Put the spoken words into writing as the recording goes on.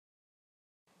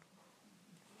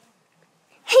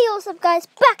What's up guys,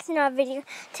 back to another video.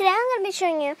 Today I'm going to be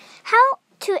showing you how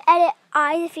to edit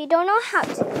eyes if you don't know how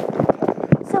to.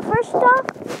 So first off,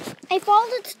 I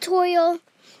followed the tutorial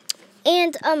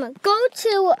and go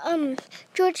to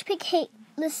George Pick Hate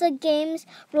Lissa Games,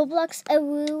 Roblox,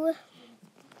 Awoo.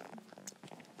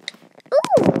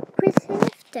 Ooh, Chris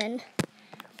Hifton.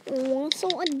 So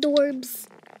adorbs.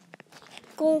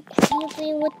 Go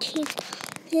playing with his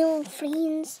little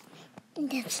friends.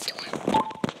 And that's the one.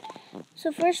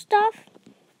 So first off,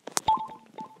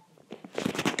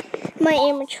 my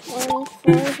amateur 4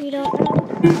 if you don't know.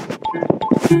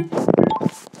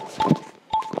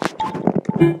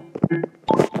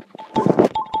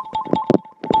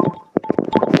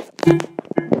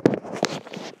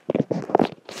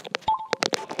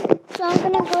 So I'm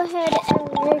going to go ahead and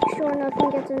make sure nothing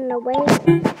gets in the way. So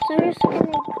I'm just going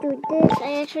to do this.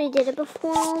 I actually did it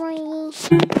before already.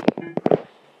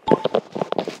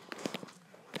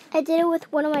 I did it with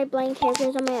one of my blank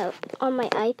characters on my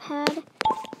iPad.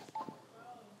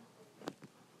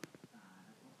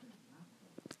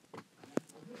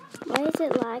 Why is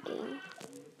it lagging?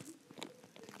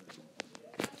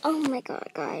 Oh my god,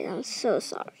 guys, I'm so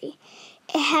sorry.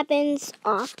 It happens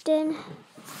often.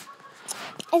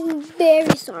 I'm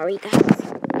very sorry, guys. I just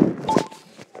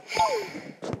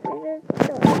don't know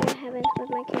what happens with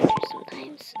my characters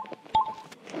sometimes.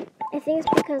 I think it's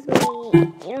because you know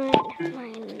what, never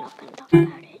mind, I'm not going to talk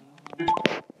about it.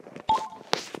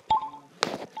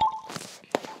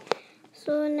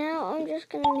 So now I'm just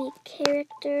going to make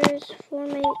characters for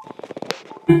my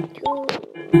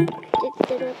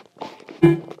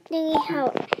thingy how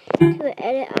to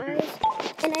edit eyes.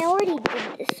 And I already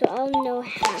did this, so I'll know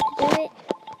how to do it.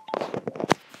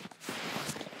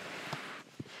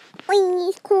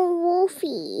 It's called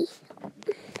Wolfie.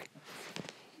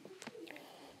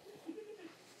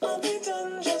 I'll be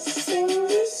done, just sing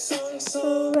this song.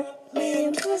 So let me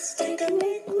impress, think and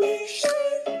make me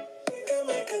shine. We can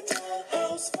make a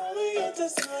dollhouse, follow your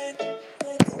design.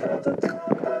 Let's start the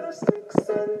talk out of sticks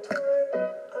and twine. I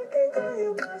can call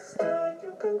you master,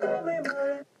 you can call me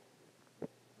mine.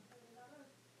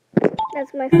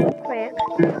 That's my full crack.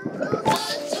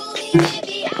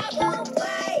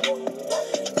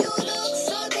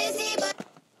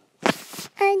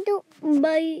 I don't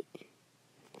bite.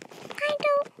 I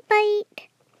don't bite.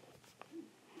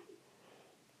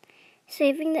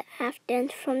 Saving the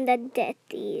Afghans from the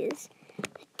deathies.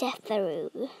 The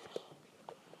Deatharoo.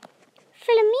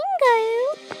 Flamingo.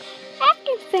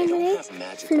 Afghan family.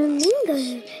 Flamingo.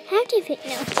 Activate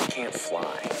now. They can't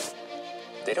fly.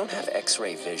 They don't have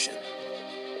X-ray vision.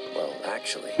 Well,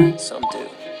 actually, some do.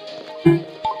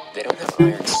 They don't have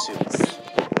iron suits.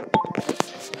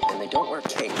 And they don't wear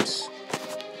capes.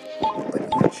 But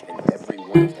each and every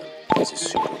one of them is a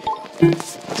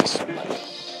superhero to somebody.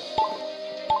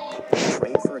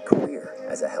 Train for a career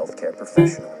as a healthcare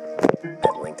professional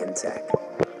at Lincoln Tech.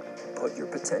 Put your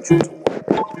potential to work.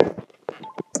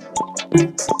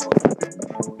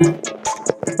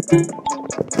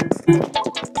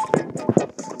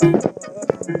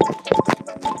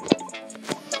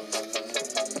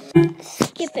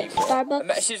 Skip it,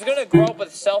 Starbucks. She's gonna grow up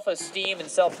with self-esteem and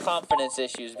self-confidence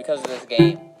issues because of this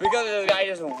game. Because of this guy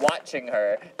just watching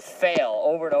her fail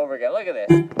over and over again. Look at this.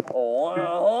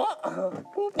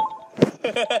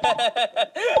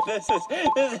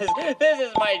 This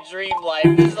is my dream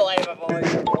life. This is the life I've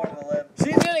always been born to live.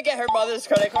 She's gonna get her mother's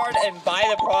credit card and buy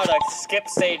the product Skip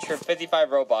Stage for 55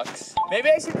 Robux. Maybe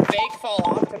I should fake fall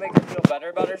off to make her feel better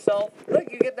about herself.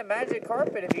 Look, you get the magic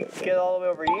carpet if you get all the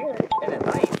way over here. And at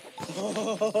night.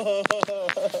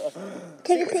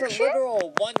 Take a It's picture. a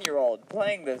literal 1-year-old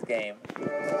playing this game.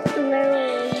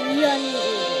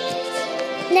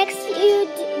 Next, you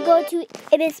go to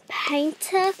Ibis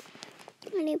Painter.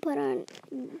 And you put on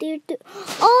due to.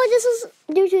 Oh, this is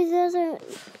due to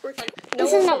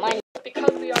this is not mine.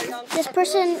 This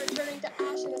person,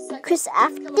 Chris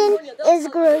Afton, is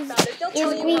Greasy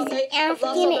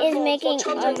Afton is making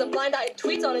the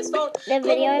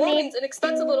video I made,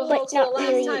 but not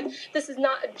really. This is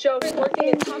not a joke. Working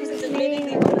in toxins and making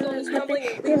the ozone crumbling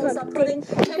and greenhouse pudding.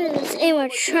 And we're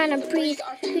trying to breathe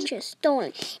creatures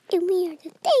stolen. And we are the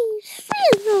days.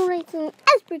 Friends are rising.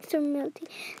 Icebergs are melting.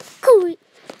 Cool.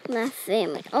 My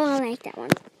family. Oh, I like that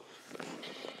one.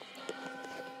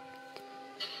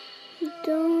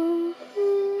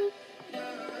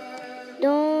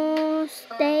 Don't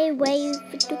stay away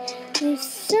from the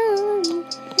sun.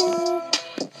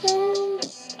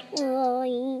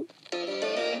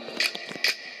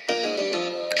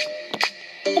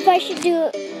 If I should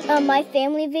do my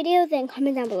family video, then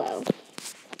comment down below.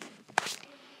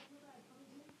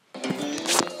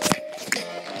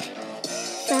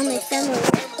 family.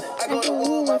 I go to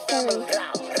war with my family.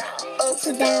 Ups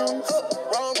and downs.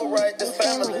 Wrong or right, this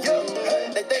family.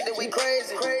 They think that we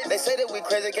crazy. They say that we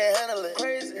crazy, can't handle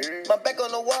it. My back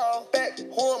on the wall.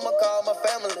 Who I'ma call my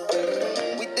family?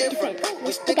 We different.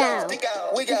 We stick out.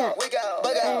 We got.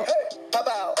 Bug out. Pop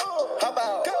out. Hop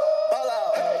out. Ball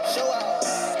out. Show out.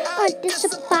 This a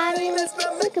body looks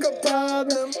like a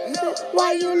problem.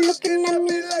 Why you looking at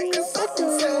me like a fucking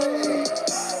wrong?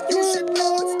 You should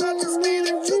know it's not just me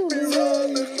that you be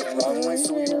rolling. Wrong way,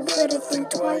 so you better think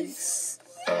twice.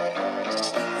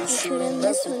 You shouldn't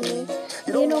mess with me.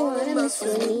 You don't wanna mess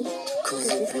with me. Cause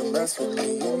if you mess with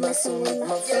me, you're messing with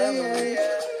my family.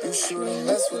 You shouldn't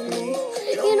mess with me.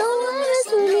 You don't wanna mess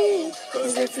with me.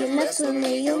 Cause if you mess with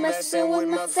me, you're messing with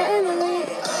my family.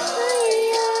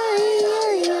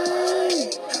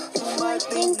 You might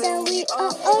think that we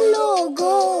are a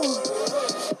logo.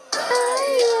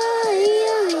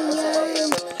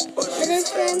 But it's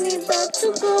family about to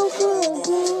go.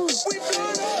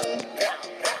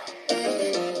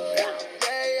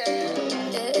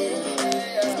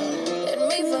 En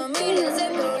mi familia ese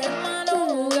problema no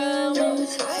jugamos.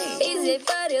 Y si hay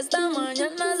party esta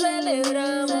mañana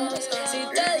celebramos. Si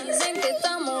te dicen que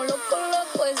estamos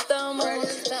locos estamos.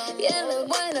 Y en las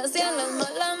buenas y en las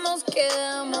malas nos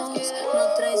quedamos. No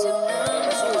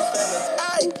traicionamos.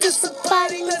 Just a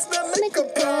party, let's not make a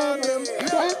problem.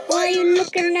 Why you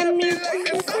looking at me like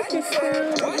a fucking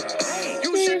fool? You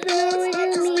should know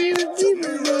what you mean. You be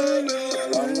running.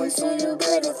 Wrong way, so you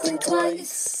better think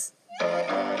twice.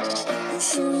 You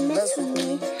shouldn't mess with me.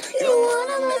 You don't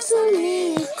wanna mess with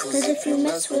me. Cause if you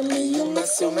mess with me, you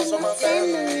messing with my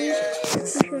family. You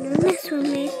shouldn't mess with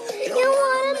me. You don't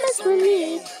wanna mess with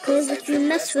me. Cause if you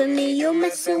mess with me, you're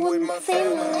messing with my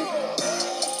family.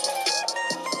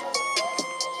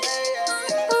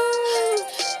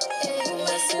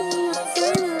 Messing with my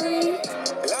family.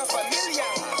 La familia.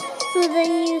 So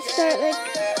then you start like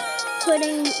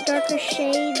putting darker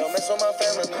shades. Don't mess with my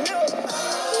family.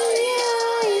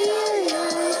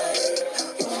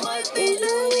 You might think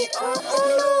that we are a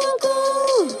logo.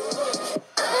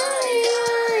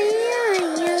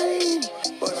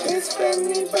 But this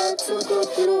family about to go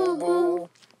global.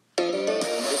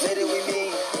 They say that we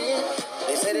mean.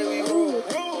 They say that we rude.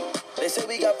 They say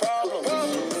we got problems.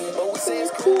 But we say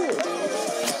it's cool.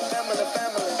 Family.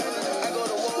 I go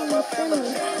to war with my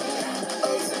family.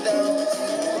 Ups and downs.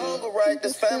 Wrong or right,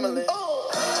 this family. You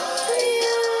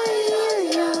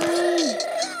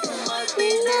might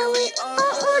think that we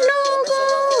are a logo.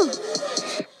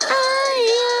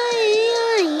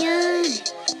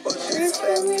 But this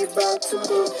family about to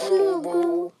go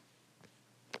global.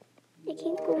 I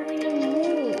can't go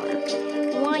anymore.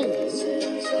 Why? I'm gonna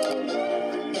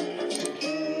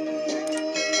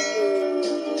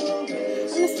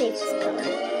save this color.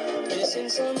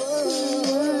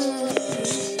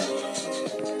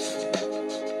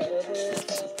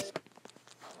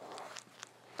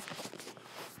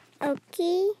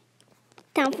 Okay,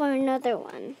 time for another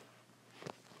one.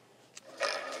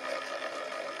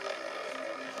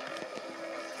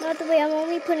 By the way, I'm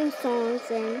only putting songs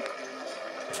in.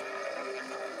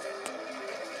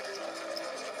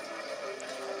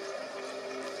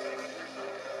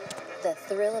 The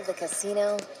thrill of the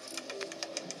casino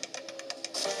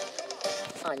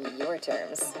on your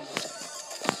terms.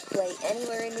 Play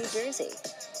anywhere in New Jersey.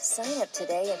 Sign up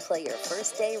today and play your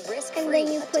first day risk-free. And then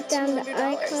you up to put down the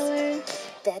eye $200. color.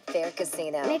 Betfair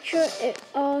Casino. Make sure it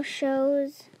all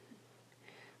shows.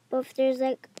 But if there's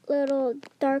like little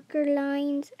darker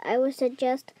lines, I would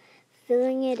suggest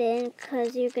filling it in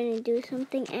because you're going to do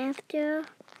something after.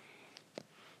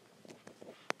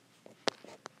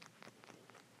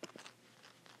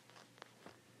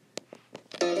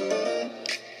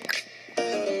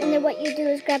 And then what you do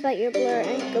is grab out your blur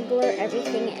and you can blur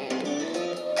everything in.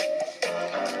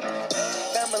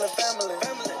 Family.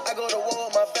 I go to war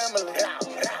with my family.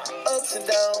 Ups and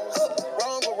downs.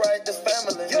 Wrong or right, this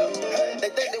family. They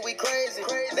think that we crazy.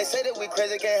 They say that we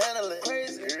crazy, can't handle it.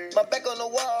 My back on the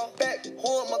wall. Who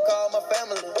I'ma call my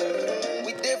family?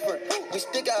 We different. We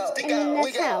stick out. And then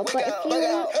that's how. But if you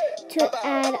want to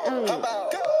add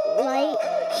light,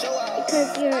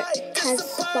 because your has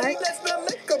sparks,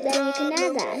 then you can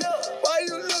add that. Why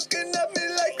you looking at me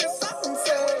like it's something?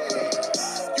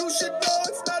 You should know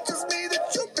it's not just me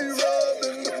that you be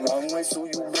rubbing the wrong way, so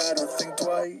you better think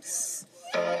twice.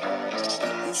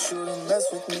 You shouldn't mess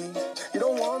with me. You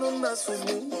don't wanna mess with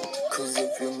me. Cause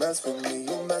if you mess with me,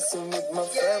 you're messing with my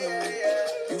family.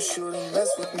 You shouldn't mess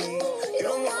with me. You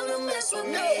don't wanna mess with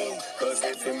me. Cause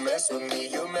if you mess with me,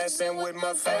 you're messing with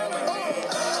my family.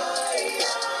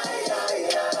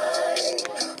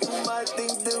 You might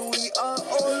think that we are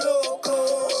all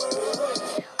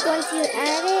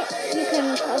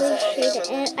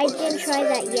I didn't try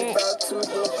that yet.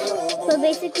 But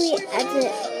basically, adds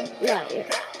it lighter.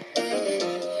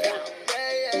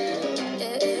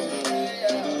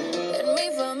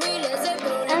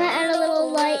 I'm gonna add a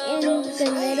little light in the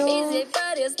middle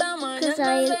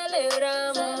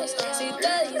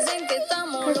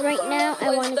because right now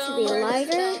I want it to be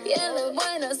lighter.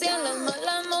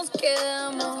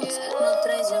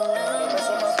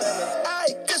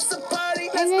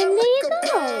 And then there you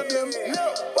go.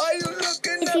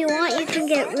 If you want, you can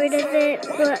get rid of it,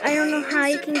 but I don't know how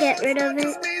you can get rid of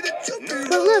it.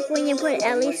 But look, when you put it,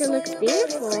 at least it looks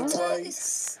beautiful.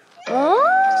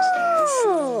 Oh,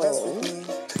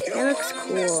 that looks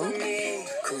cool.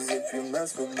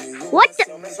 What the?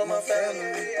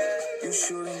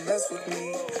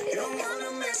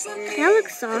 That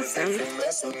looks awesome.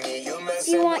 If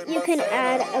you want, you can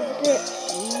add a bit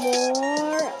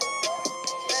more.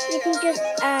 You can just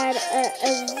add a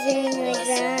zing like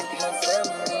that.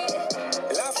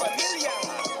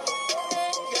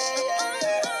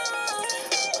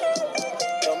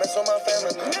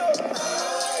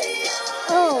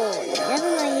 Oh, never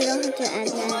mind, you don't have to add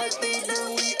that.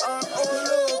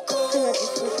 So that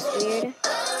just looks weird.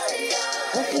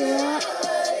 If you want,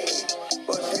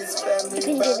 you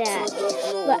can do that.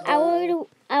 But I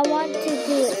want to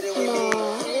do it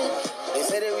small.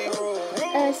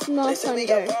 A small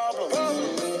thunder.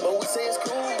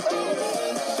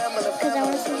 Because I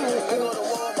want to see how it looks.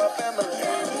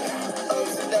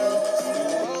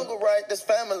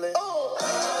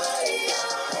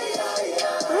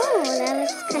 Oh, that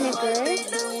looks kind of good.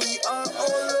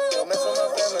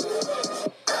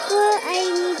 Well, I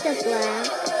need the black.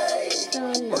 So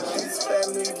no.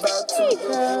 There you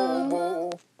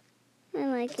go. I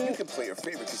like You it. can play your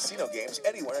favorite casino games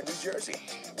anywhere in New Jersey.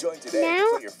 Join today. Now,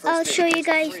 and play your first I'll show game you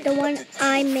guys free the up one to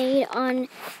I made on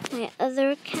my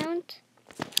other account.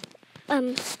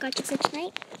 Gotcha for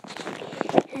tonight.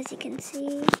 As you can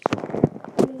see.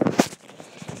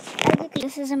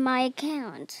 This is my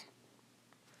account.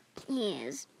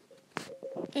 Yes.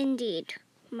 Indeed.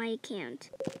 My account.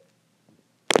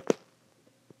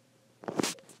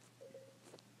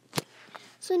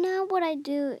 So now what I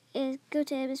do is go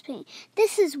to MS Paint.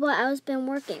 This is what I've been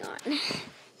working on.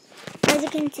 As you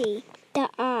can see, the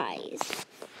eyes.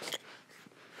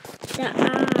 The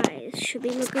eyes should be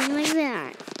looking like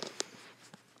that.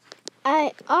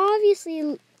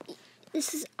 Obviously,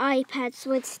 this is iPad,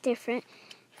 so it's different.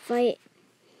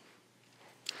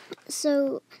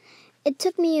 So it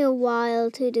took me a while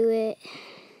to do it.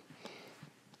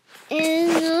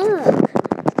 And look,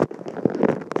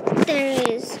 there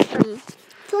is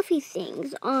fluffy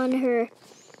things on her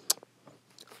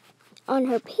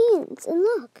pants. And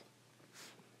look,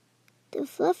 the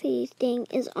fluffy thing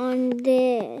is on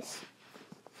this.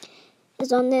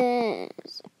 Is on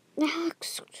this. That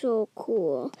looks so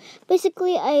cool.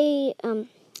 Basically, never mind.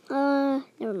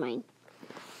 I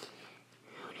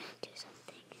want to do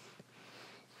something.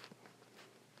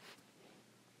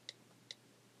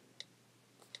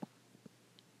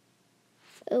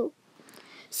 Oh.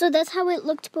 So that's how it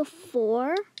looked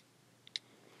before.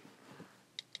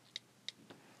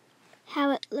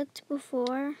 How it looked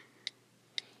before.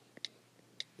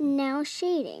 Now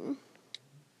shading.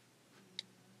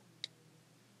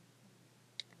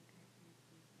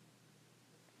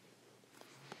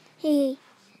 Hey,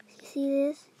 see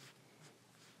this?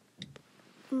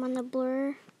 I'm on the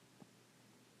blur.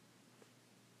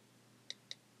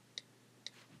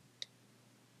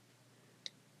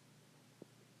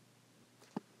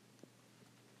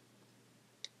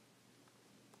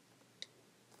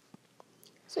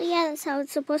 So yeah, that's how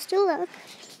it's supposed to look.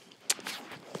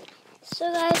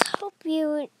 So guys, hope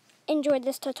you enjoyed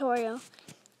this tutorial.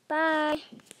 Bye.